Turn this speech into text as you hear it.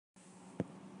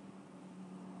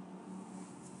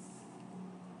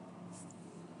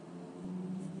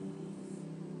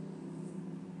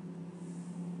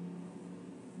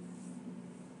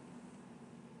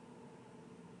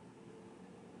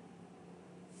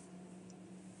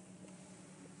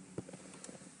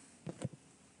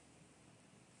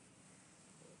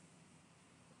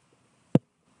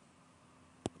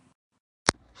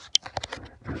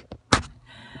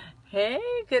Hey,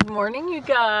 good morning, you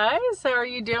guys. How are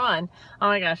you doing? Oh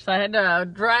my gosh, so I had to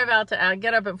drive out to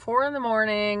get up at 4 in the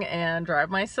morning and drive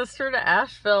my sister to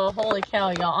Asheville. Holy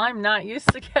cow, y'all, I'm not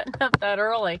used to getting up that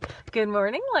early. Good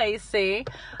morning, Lacey.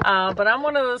 But I'm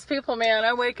one of those people, man.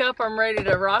 I wake up, I'm ready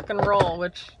to rock and roll,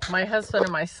 which my husband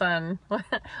and my son, when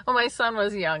my son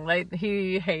was young,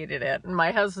 he hated it. And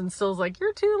my husband still's like,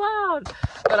 you're too loud.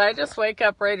 But I just wake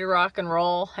up ready to rock and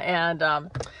roll. And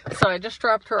so I just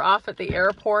dropped her off at the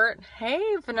airport. Hey,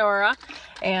 Venora.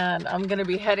 And I'm going to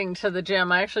be heading to the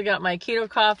gym. I actually got my keto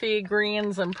coffee,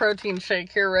 greens, and protein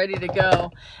shake here ready to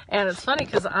go. And it's funny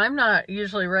because I'm not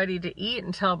usually ready to eat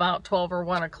until about 12 or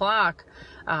 1 o'clock.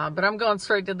 But I'm going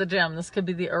straight to the gym. This could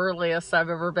be the earliest I've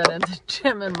ever been in the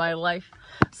gym in my life.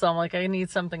 So I'm like, I need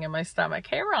something in my stomach.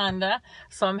 Hey, Rhonda.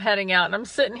 So I'm heading out and I'm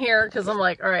sitting here because I'm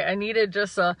like, all right, I needed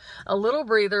just a little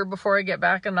breather before I get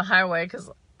back on the highway because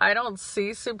I don't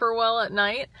see super well at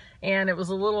night, and it was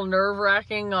a little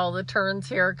nerve-wracking, all the turns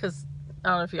here, because I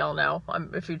don't know if y'all know,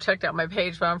 if you checked out my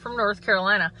page, but I'm from North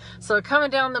Carolina. So coming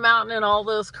down the mountain and all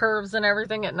those curves and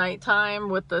everything at nighttime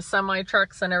with the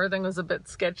semi-trucks and everything was a bit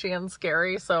sketchy and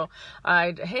scary. So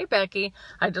hey, Becky,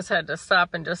 I just had to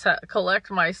stop and just collect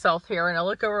myself here. And I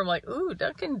look over, I'm like, ooh,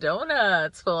 Dunkin'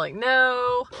 Donuts. But like,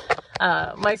 no.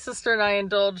 My sister and I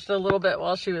indulged a little bit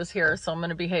while she was here, so I'm going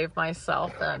to behave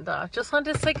myself. And just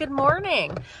wanted to say good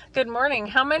morning. Good morning.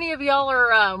 How many of y'all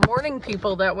are morning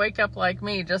people that wake up like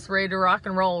me, just ready to rock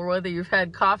and roll, whether you've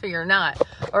had coffee or not?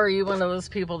 Or are you one of those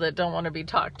people that don't want to be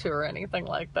talked to or anything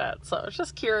like that? So I was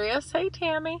just curious. Hey,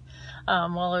 Tammy.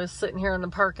 While I was sitting here in the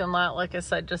parking lot, like I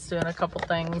said, just doing a couple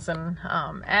things and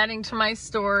adding to my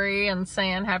story and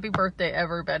saying happy birthday,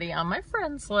 everybody, on my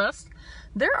friends list.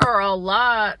 There are a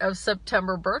lot of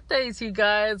September birthdays, you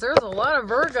guys. There's a lot of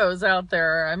Virgos out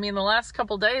there. I mean, the last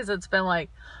couple days, it's been like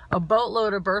a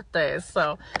boatload of birthdays.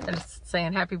 So I'm just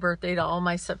saying happy birthday to all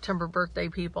my September birthday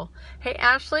people. Hey,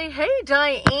 Ashley. Hey,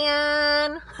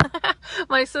 Diane.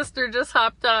 My sister just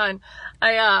hopped on.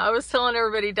 I was telling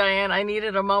everybody, Diane, I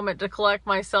needed a moment to collect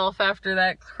myself after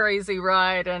that crazy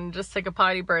ride and just take a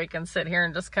potty break and sit here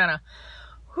and just kind of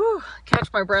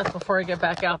catch my breath before I get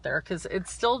back out there, because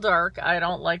it's still dark. I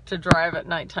don't like to drive at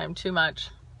nighttime too much.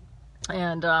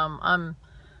 And I'm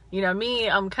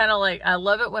kind of like, I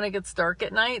love it when it gets dark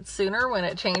at night sooner, when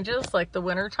it changes, like the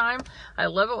winter time. I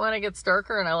love it when it gets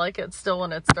darker, and I like it still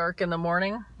when it's dark in the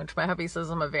morning, which my hubby says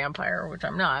I'm a vampire, which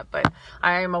I'm not, but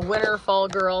I am a winter fall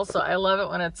girl, so I love it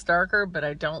when it's darker, but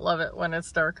I don't love it when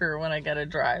it's darker when I gotta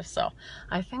drive. So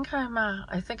I think I'm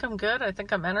good. I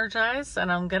think I'm energized,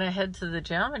 and I'm gonna head to the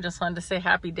gym. I just wanted to say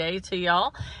happy day to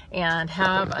y'all, and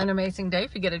have an amazing day.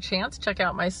 If you get a chance, check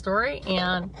out my story,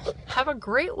 and have a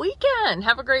great weekend.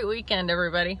 Have a great weekend,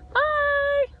 everybody.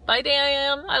 Bye. Bye,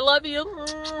 Diane. I love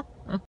you.